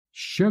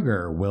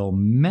Sugar will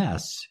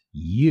mess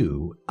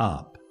you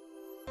up.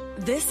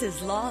 This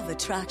is Law of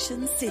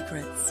Attraction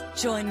Secrets.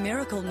 Join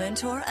Miracle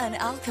Mentor and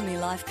Alchemy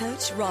Life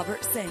Coach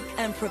Robert Zink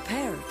and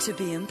prepare to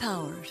be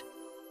empowered.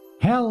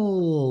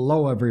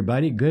 Hello,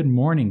 everybody. Good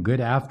morning,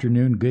 good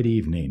afternoon, good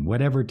evening,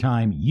 whatever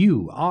time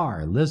you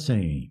are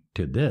listening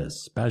to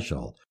this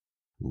special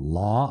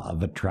Law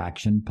of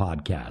Attraction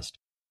podcast.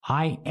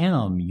 I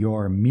am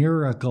your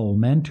miracle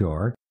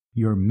mentor,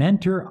 your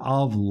mentor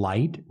of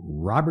light,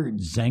 Robert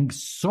Zink,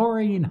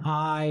 soaring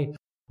high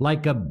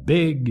like a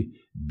big,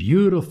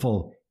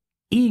 beautiful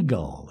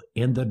eagle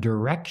in the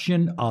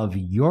direction of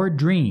your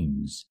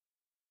dreams,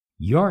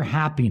 your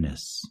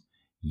happiness,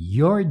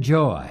 your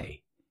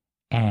joy,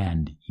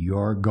 and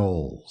your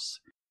goals.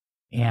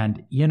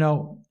 And,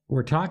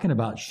 we're talking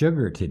about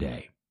sugar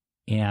today.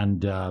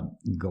 And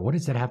what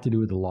does that have to do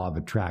with the law of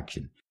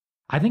attraction?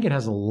 I think it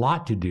has a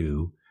lot to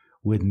do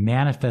with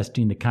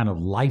manifesting the kind of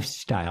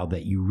lifestyle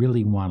that you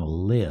really want to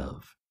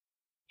live.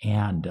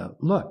 And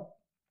look,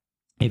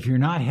 if you're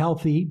not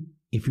healthy,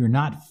 if you're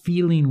not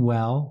feeling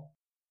well,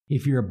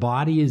 if your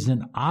body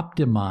isn't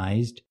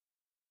optimized,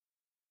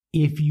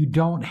 if you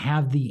don't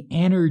have the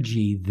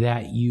energy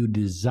that you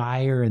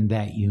desire and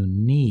that you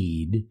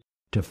need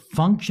to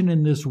function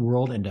in this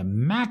world and to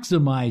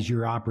maximize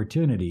your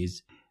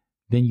opportunities,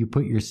 then you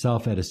put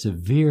yourself at a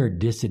severe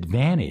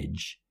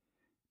disadvantage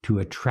to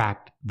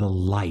attract the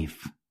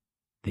life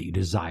that you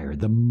desire,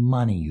 the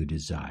money you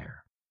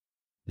desire,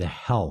 the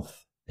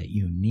health that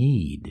you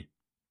need,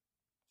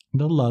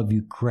 the love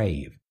you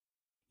crave.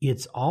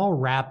 It's all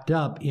wrapped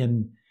up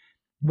in,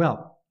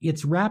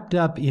 it's wrapped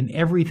up in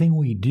everything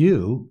we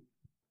do,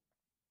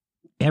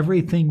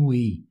 everything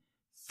we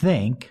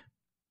think,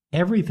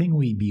 everything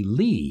we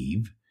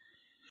believe,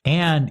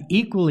 and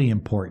equally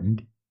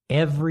important,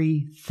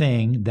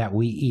 everything that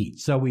we eat.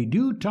 So we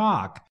do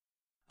talk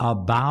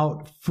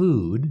about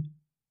food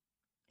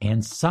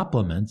and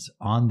supplements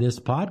on this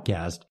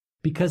podcast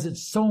because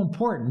it's so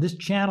important. This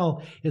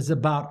channel is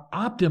about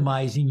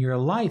optimizing your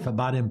life,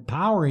 about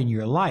empowering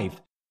your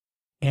life.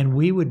 And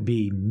we would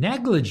be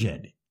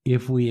negligent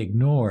if we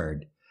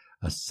ignored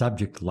a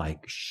subject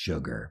like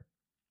sugar.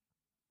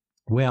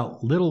 Well,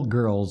 little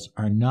girls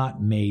are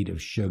not made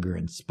of sugar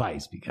and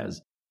spice because,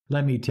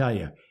 let me tell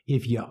you,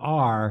 if you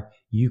are,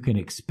 you can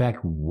expect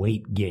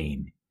weight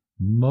gain.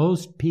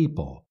 Most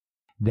people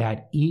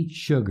that eat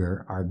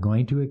sugar are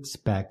going to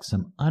expect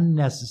some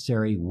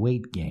unnecessary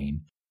weight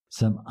gain,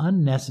 some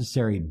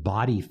unnecessary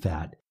body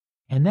fat,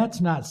 and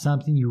that's not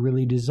something you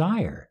really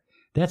desire.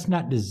 That's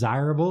not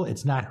desirable.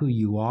 It's not who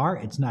you are.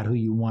 It's not who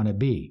you want to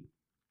be.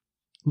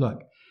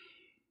 Look,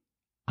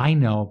 I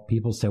know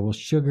people say, well,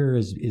 sugar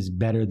is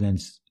better than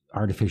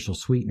artificial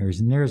sweeteners,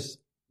 and there's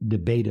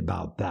debate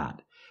about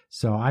that.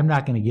 So I'm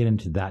not going to get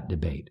into that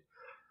debate.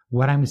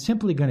 What I'm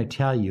simply going to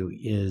tell you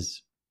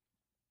is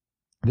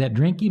that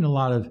drinking a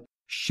lot of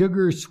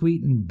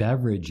sugar-sweetened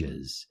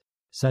beverages,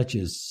 such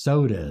as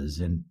sodas,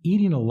 and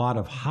eating a lot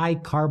of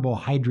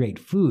high-carbohydrate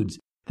foods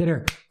that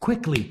are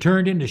quickly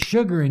turned into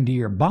sugar into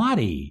your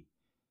body,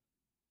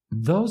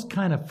 those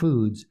kind of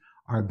foods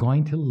are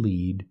going to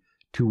lead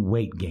to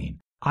weight gain.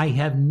 I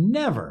have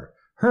never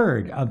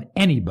heard of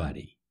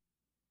anybody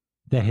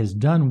that has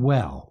done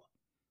well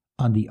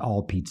on the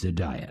all-pizza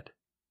diet.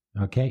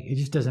 Okay? It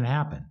just doesn't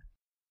happen.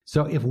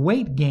 So if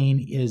weight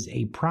gain is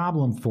a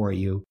problem for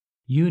you,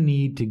 you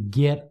need to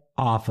get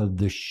off of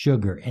the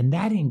sugar. And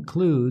that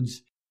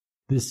includes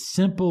the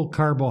simple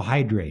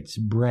carbohydrates,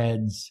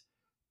 breads,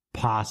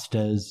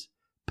 pastas,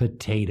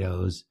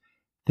 potatoes,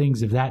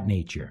 things of that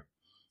nature.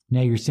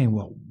 Now you're saying,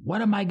 well,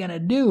 what am I going to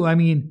do? I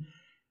mean,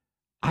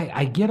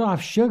 I get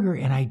off sugar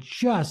and I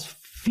just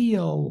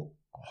feel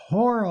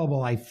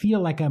horrible. I feel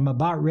like I'm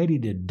about ready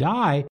to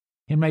die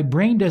and my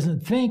brain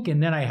doesn't think.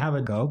 And then I have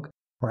a Coke,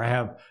 or I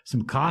have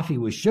some coffee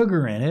with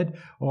sugar in it,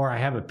 or I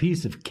have a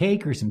piece of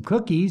cake or some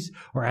cookies,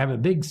 or I have a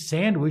big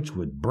sandwich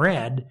with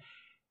bread.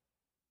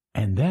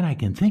 And then I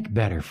can think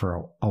better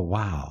for a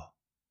while.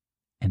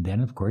 And then,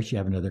 of course, you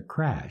have another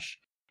crash.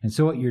 And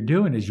so what you're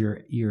doing is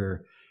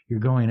you're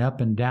going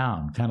up and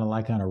down, kind of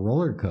like on a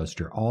roller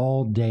coaster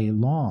all day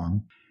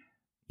long,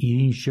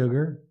 eating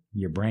sugar.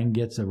 Your brain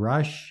gets a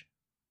rush,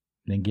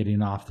 then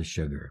getting off the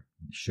sugar.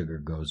 Sugar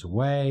goes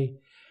away,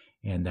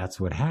 and that's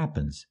what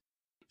happens.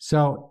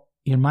 So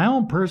in my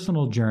own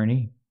personal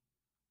journey,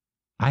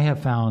 I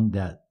have found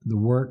that the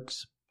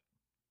works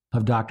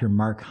of Dr.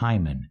 Mark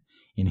Hyman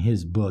in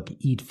his book,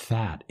 Eat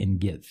Fat and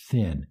Get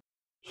Thin,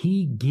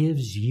 he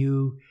gives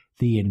you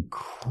the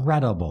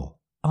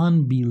incredible,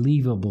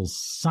 unbelievable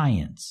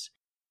science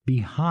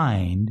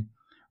behind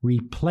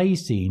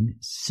replacing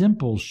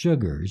simple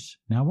sugars.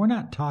 Now, we're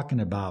not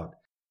talking about,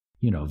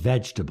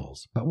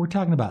 vegetables, but we're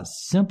talking about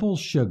simple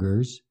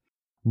sugars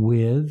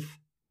with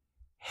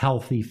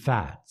healthy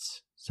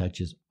fats,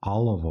 such as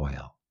olive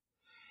oil,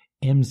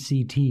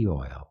 MCT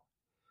oil,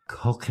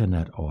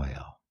 coconut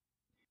oil,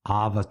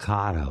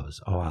 avocados.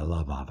 Oh, I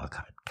love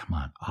avocado. Come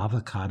on,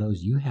 avocados.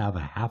 You have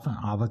a half an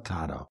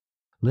avocado.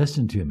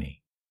 Listen to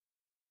me.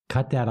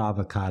 Cut that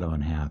avocado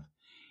in half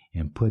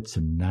and put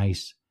some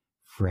nice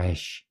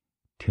fresh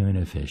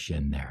tuna fish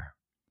in there.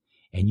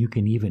 And you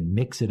can even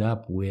mix it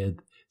up with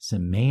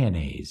some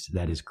mayonnaise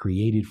that is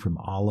created from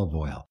olive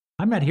oil.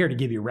 I'm not here to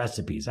give you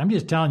recipes. I'm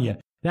just telling you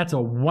that's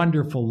a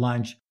wonderful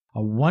lunch,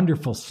 a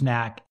wonderful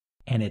snack,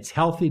 and it's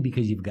healthy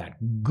because you've got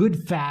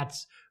good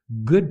fats,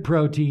 good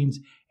proteins,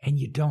 and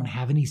you don't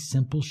have any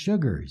simple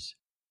sugars.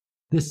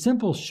 The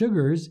simple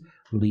sugars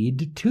lead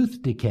to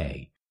tooth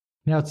decay.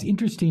 Now, it's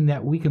interesting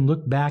that we can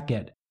look back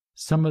at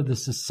some of the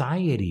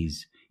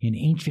societies in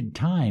ancient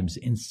times,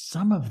 and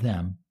some of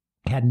them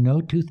had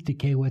no tooth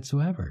decay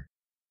whatsoever.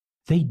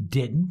 They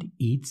didn't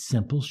eat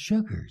simple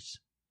sugars.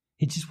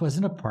 It just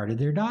wasn't a part of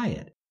their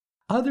diet.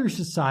 Other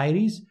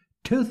societies,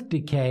 tooth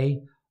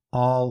decay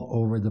all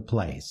over the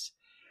place.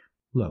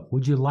 Look,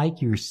 would you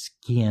like your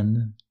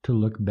skin to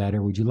look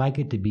better? Would you like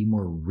it to be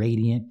more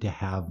radiant, to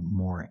have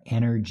more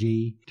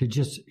energy, to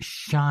just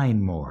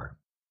shine more?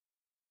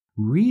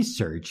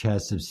 Research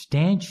has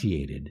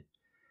substantiated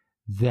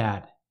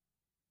that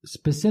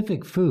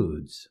specific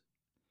foods,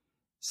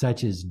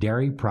 such as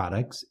dairy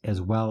products,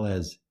 as well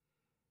as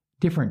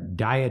different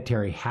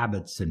dietary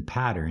habits and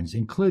patterns,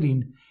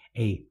 including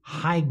a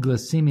high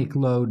glycemic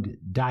load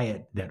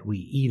diet that we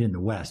eat in the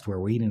West, where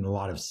we're eating a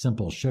lot of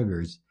simple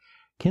sugars,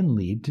 can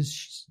lead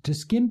to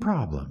skin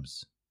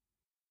problems.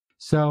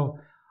 So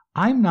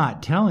I'm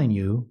not telling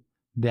you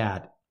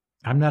that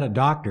I'm not a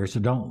doctor, so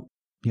don't,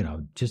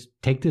 just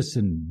take this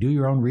and do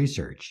your own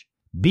research.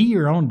 Be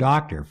your own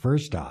doctor,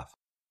 first off.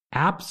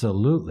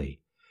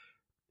 Absolutely.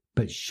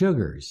 But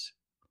sugars,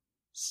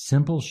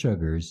 simple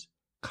sugars,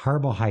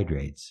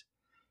 carbohydrates,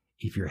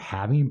 if you're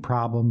having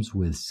problems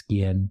with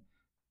skin,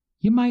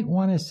 you might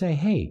want to say,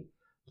 hey,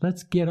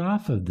 let's get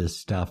off of this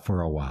stuff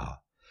for a while.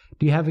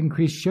 Do you have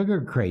increased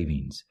sugar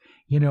cravings?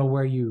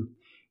 Where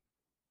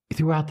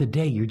throughout the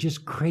day, you're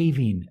just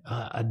craving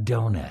a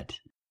donut.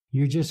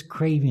 You're just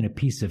craving a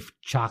piece of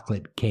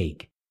chocolate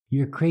cake.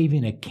 You're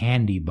craving a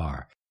candy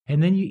bar.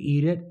 And then you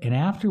eat it, and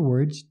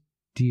afterwards,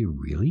 do you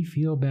really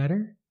feel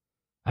better?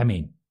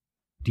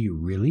 Do you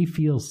really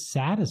feel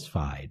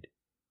satisfied?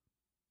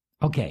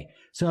 Okay,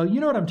 so you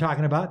know what I'm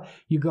talking about.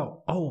 You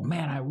go, oh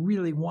man, I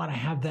really want to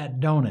have that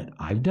donut.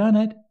 I've done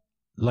it.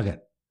 Look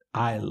at,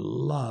 I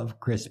love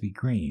Krispy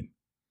Kreme.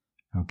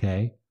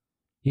 Okay?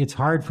 It's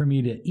hard for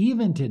me to,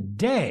 even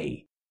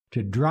today,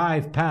 to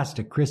drive past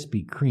a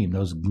Krispy Kreme,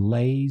 those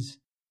glaze.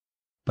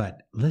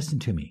 But listen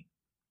to me.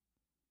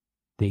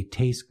 They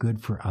taste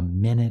good for a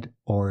minute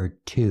or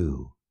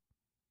two.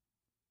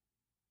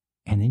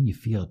 And then you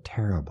feel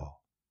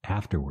terrible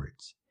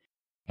afterwards.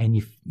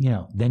 And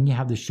then you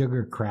have the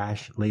sugar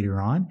crash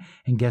later on.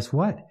 And guess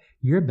what?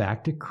 You're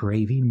back to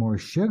craving more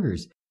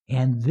sugars.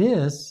 And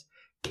this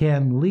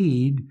can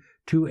lead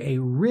to a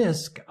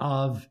risk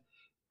of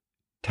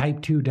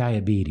type 2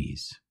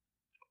 diabetes.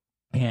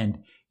 And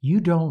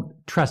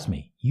trust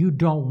me, you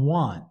don't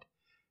want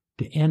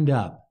to end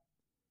up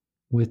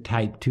with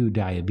type 2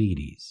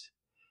 diabetes,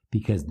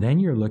 because then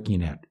you're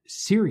looking at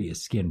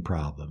serious skin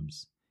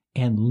problems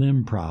and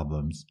limb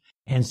problems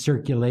and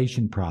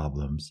circulation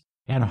problems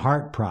and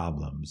heart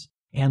problems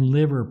and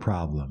liver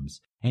problems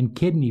and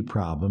kidney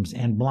problems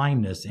and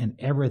blindness and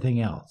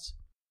everything else.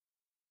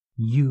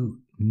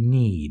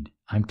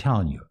 I'm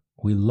telling you,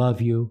 we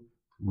love you.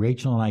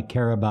 Rachel and I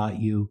care about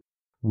you.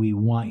 We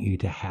want you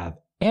to have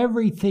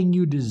everything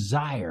you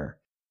desire,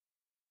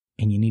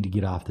 and you need to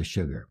get off the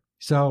sugar.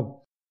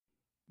 So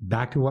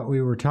back to what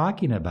we were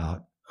talking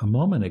about a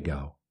moment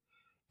ago.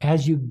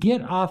 As you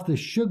get off the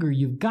sugar,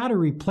 you've got to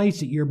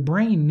replace it. Your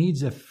brain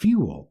needs a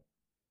fuel.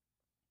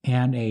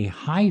 And a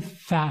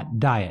high-fat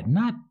diet,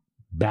 not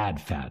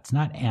bad fats,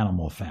 not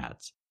animal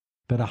fats,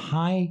 but a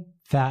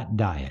high-fat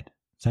diet,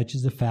 such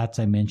as the fats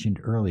I mentioned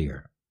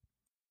earlier.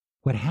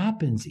 What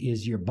happens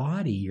is your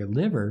body, your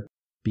liver,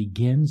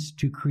 begins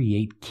to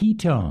create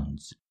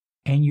ketones,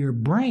 and your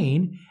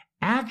brain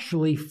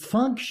actually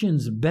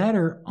functions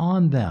better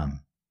on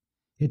them.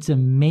 It's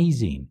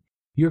amazing.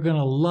 You're going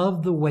to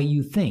love the way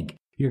you think.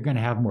 You're going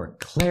to have more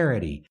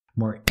clarity,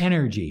 more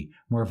energy,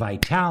 more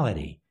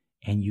vitality.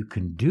 And you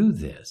can do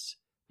this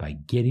by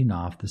getting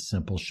off the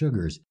simple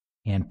sugars,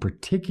 and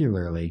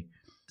particularly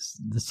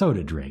the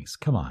soda drinks.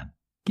 Come on,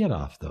 get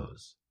off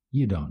those.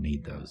 You don't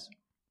need those.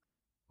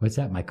 What's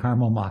that? My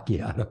caramel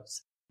macchiatos.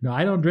 No,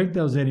 I don't drink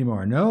those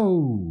anymore.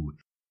 No.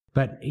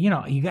 But, you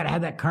got to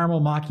have that caramel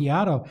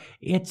macchiato.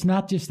 It's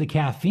not just the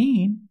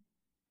caffeine.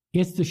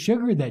 It's the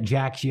sugar that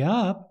jacks you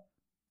up.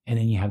 And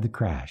then you have the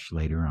crash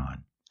later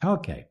on.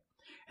 Okay.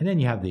 And then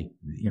you have the,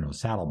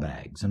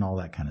 saddlebags and all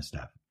that kind of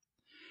stuff.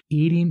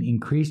 Eating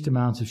increased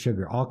amounts of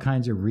sugar. All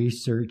kinds of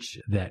research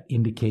that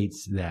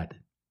indicates that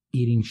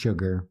eating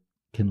sugar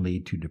can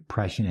lead to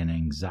depression and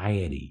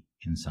anxiety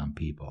in some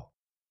people.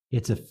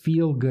 It's a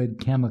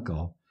feel-good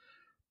chemical,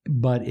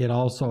 but it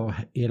also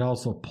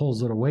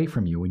pulls it away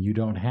from you when you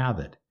don't have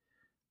it.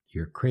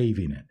 You're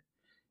craving it.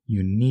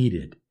 You need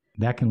it.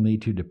 That can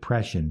lead to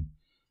depression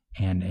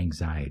and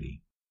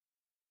anxiety.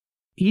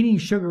 Eating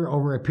sugar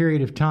over a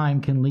period of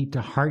time can lead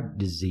to heart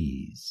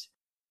disease.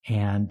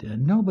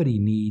 And nobody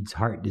needs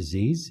heart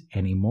disease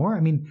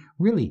anymore.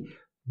 Really,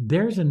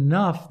 there's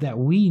enough that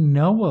we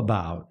know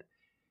about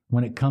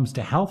when it comes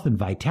to health and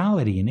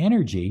vitality and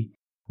energy.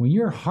 When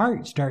your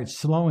heart starts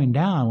slowing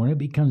down, when it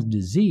becomes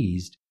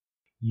diseased,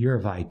 your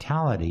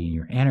vitality and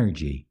your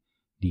energy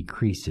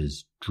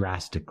decreases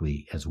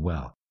drastically as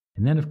well.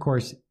 And then, of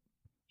course,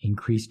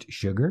 increased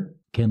sugar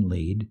can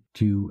lead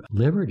to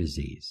liver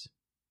disease.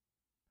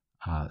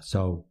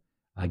 So,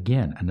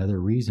 again, another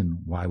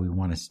reason why we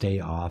want to stay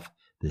off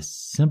the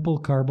simple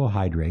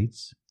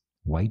carbohydrates,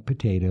 white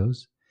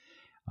potatoes,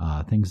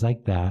 things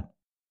like that,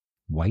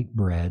 white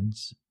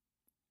breads.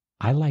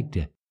 I'm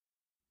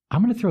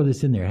going to throw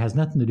this in there. It has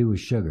nothing to do with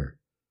sugar.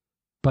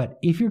 But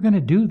if you're going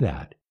to do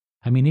that,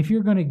 if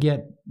you're going to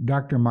get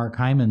Dr. Mark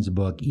Hyman's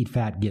book, Eat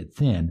Fat, Get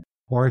Thin,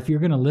 or if you're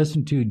going to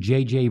listen to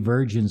J.J.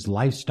 Virgin's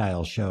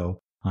lifestyle show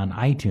on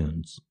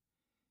iTunes,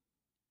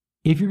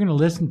 if you're going to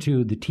listen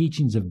to the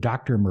teachings of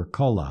Dr.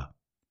 Mercola,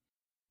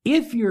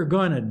 if you're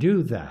going to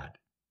do that,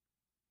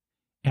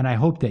 and I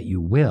hope that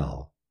you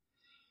will,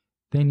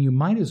 then you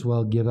might as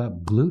well give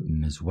up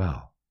gluten as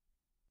well.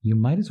 You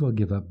might as well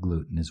give up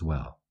gluten as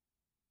well.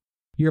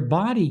 Your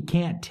body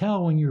can't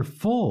tell when you're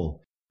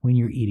full when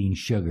you're eating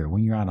sugar,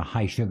 when you're on a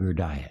high sugar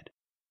diet.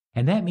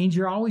 And that means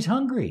you're always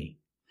hungry.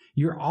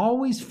 You're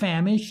always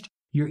famished.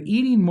 You're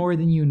eating more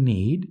than you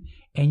need,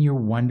 and you're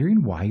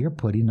wondering why you're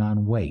putting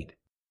on weight.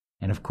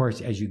 And of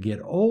course, as you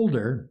get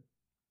older,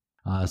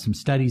 some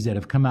studies that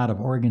have come out of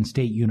Oregon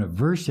State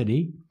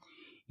University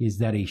is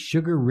that a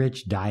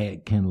sugar-rich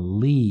diet can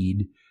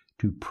lead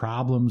to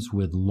problems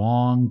with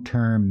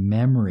long-term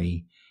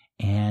memory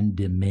and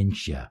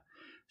dementia.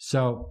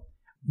 So,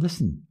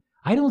 listen,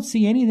 I don't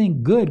see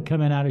anything good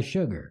coming out of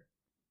sugar,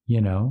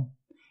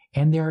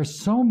 And there are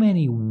so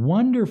many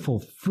wonderful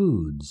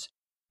foods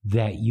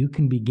that you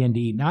can begin to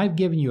eat. Now, I've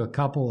given you a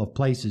couple of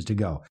places to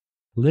go.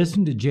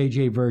 Listen to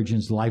J.J.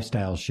 Virgin's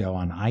lifestyle show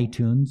on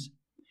iTunes,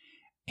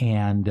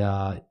 and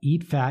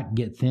Eat Fat,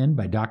 Get Thin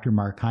by Dr.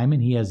 Mark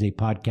Hyman. He has a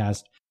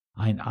podcast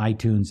on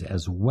iTunes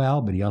as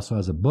well, but he also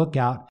has a book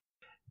out.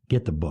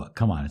 Get the book.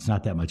 Come on, it's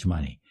not that much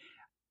money.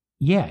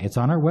 Yeah, it's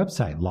on our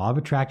website, Law of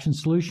Attraction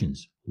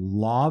Solutions.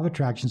 Law of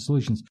Attraction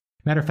Solutions.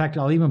 Matter of fact,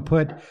 I'll even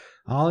put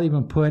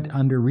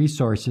under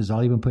resources,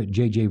 I'll even put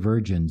J.J.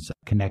 Virgin's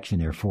connection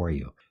there for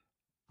you.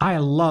 I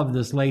love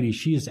this lady.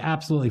 She is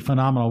absolutely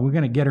phenomenal. We're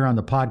going to get her on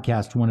the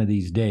podcast one of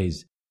these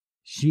days.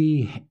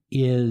 She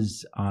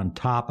is on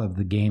top of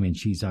the game, and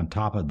she's on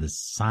top of the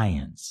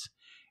science,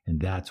 and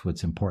that's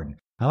what's important.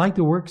 I like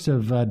the works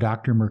of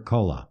Dr.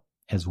 Mercola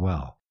as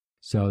well.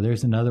 So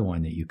there's another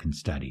one that you can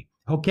study.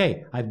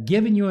 Okay, I've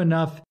given you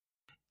enough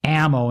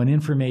ammo and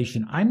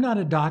information. I'm not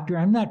a doctor.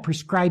 I'm not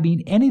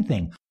prescribing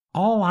anything.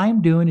 All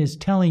I'm doing is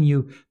telling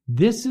you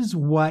this is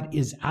what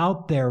is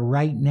out there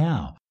right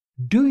now.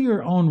 Do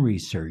your own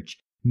research,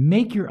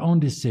 make your own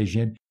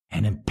decision,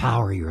 and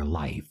empower your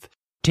life.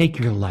 Take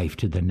your life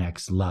to the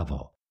next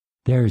level.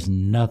 There's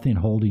nothing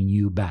holding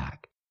you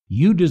back.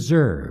 You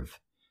deserve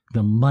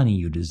the money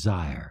you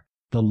desire,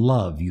 the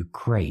love you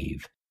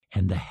crave,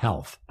 and the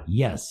health.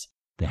 Yes,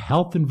 the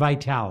health and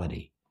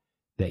vitality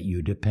that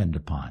you depend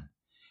upon.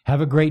 Have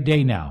a great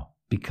day now,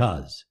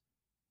 because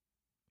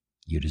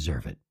you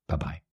deserve it. Bye-bye.